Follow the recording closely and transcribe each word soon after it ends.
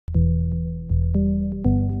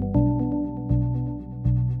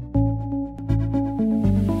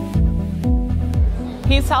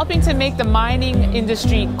He's helping to make the mining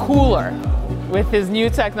industry cooler with his new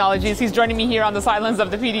technologies. He's joining me here on the sidelines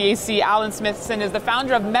of the PDAC. Allan Smithson is the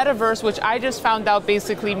founder of MetaVRse, which I just found out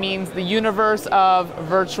basically means the universe of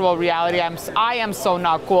virtual reality. I am so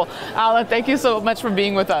not cool. Allan, thank you so much for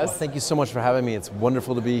being with us. Well, thank you so much for having me. It's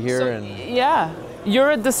wonderful to be here. Yeah,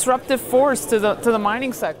 you're a disruptive force to the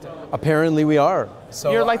mining sector. Apparently we are.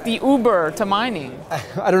 So you're like the Uber to mining.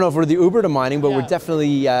 I don't know if we're the Uber to mining, but yeah, we're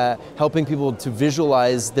definitely helping people to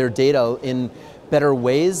visualize their data in better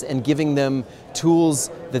ways and giving them tools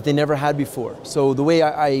that they never had before. So the way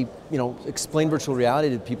I explain virtual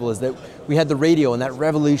reality to people is that we had the radio and that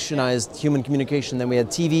revolutionized human communication. Then we had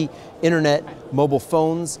TV, internet, mobile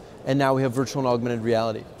phones, and now we have virtual and augmented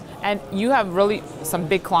reality. And you have really some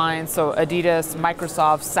big clients, so Adidas,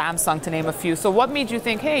 Microsoft, Samsung, to name a few. So what made you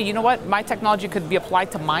think, hey, you know what, my technology could be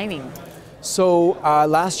applied to mining? So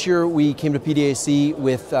last year we came to PDAC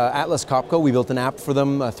with Atlas Copco. We built an app for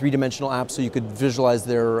them, a three-dimensional app, so you could visualize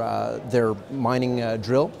their mining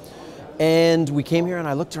drill. And we came here and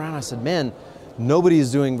I looked around and I said, man, nobody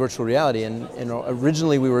is doing virtual reality. And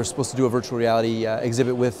originally we were supposed to do a virtual reality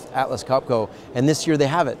exhibit with Atlas Copco, and this year they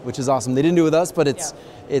have it, which is awesome. They didn't do it with us, but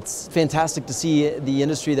it's fantastic to see the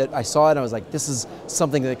industry that I saw it and I was like, this is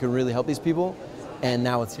something that can really help these people. And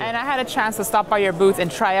now it's here. And I had a chance to stop by your booth and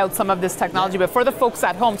try out some of this technology, but for the folks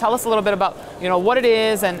at home, tell us a little bit about what it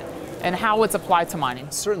is and how it's applied to mining.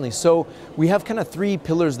 Certainly. So we have kind of three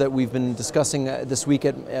pillars that we've been discussing this week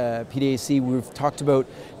at PDAC. We've talked about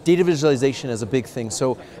data visualization as a big thing.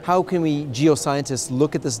 So how can we geoscientists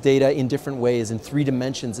look at this data in different ways, in 3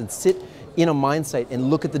 dimensions, and sit in a mine site and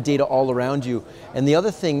look at the data all around you? And the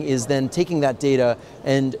other thing is then taking that data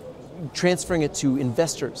and transferring it to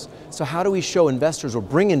investors. So how do we show investors or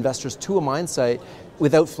bring investors to a mine site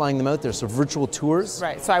without flying them out there? So virtual tours.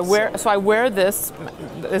 Right. So I wear this.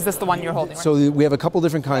 Is this the one you're holding? Right? So we have a couple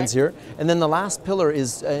different kinds here. And then the last pillar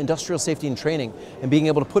is industrial safety and training, and being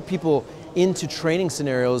able to put people into training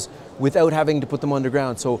scenarios without having to put them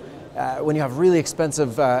underground. So when you have really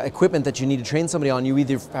expensive equipment that you need to train somebody on, you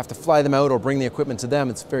either have to fly them out or bring the equipment to them.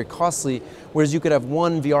 It's very costly. Whereas you could have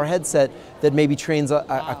one VR headset that maybe trains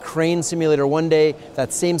a crane simulator one day.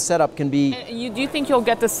 That same setup can be... Do you think you'll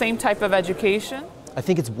get the same type of education? I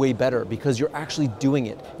think it's way better because you're actually doing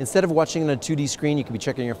it. Instead of watching on a 2D screen, you could be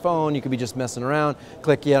checking your phone, you could be just messing around,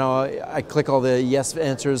 I click all the yes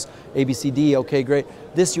answers, A, B, C, D, okay, great.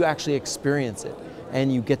 This, you actually experience it.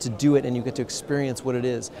 And you get to do it and you get to experience what it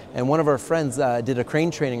is. And one of our friends did a crane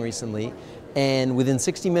training recently, and within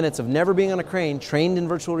 60 minutes of never being on a crane, trained in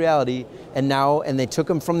virtual reality, and they took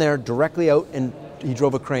him from there directly out, and he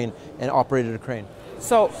drove a crane and operated a crane.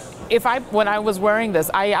 So when I was wearing this,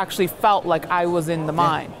 I actually felt like I was in the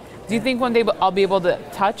mine. Do you think one day I'll be able to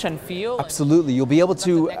touch and feel? Absolutely. You'll be able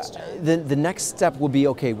to, the next step will be,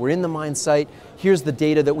 okay, we're in the mine site, here's the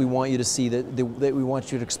data that we want you to see, that we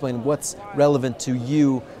want you to explain what's relevant to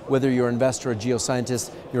you, whether you're an investor, a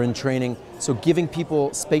geoscientist, you're in training. So giving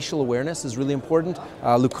people spatial awareness is really important.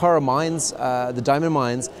 Lucara Mines, the diamond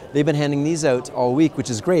mines, they've been handing these out all week, which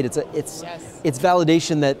is great. It's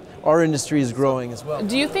validation that our industry is growing as well.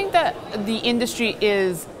 Do you think that the industry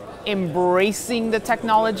is embracing the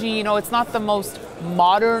technology? It's not the most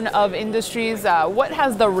modern of industries. What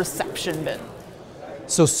has the reception been?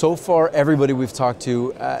 So far, everybody we've talked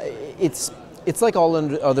to, it's like all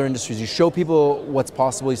other industries. You show people what's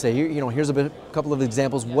possible. You say, here's a couple of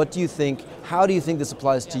examples. What do you think? How do you think this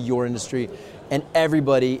applies to your industry? And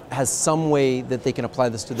everybody has some way that they can apply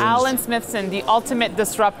this to their industry. Allan Smithson, the ultimate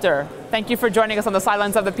disruptor. Thank you for joining us on the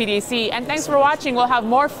sidelines of the PDAC, and thanks for watching. We'll have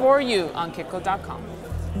more for you on Kitco.com.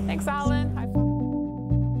 Thanks, Allan.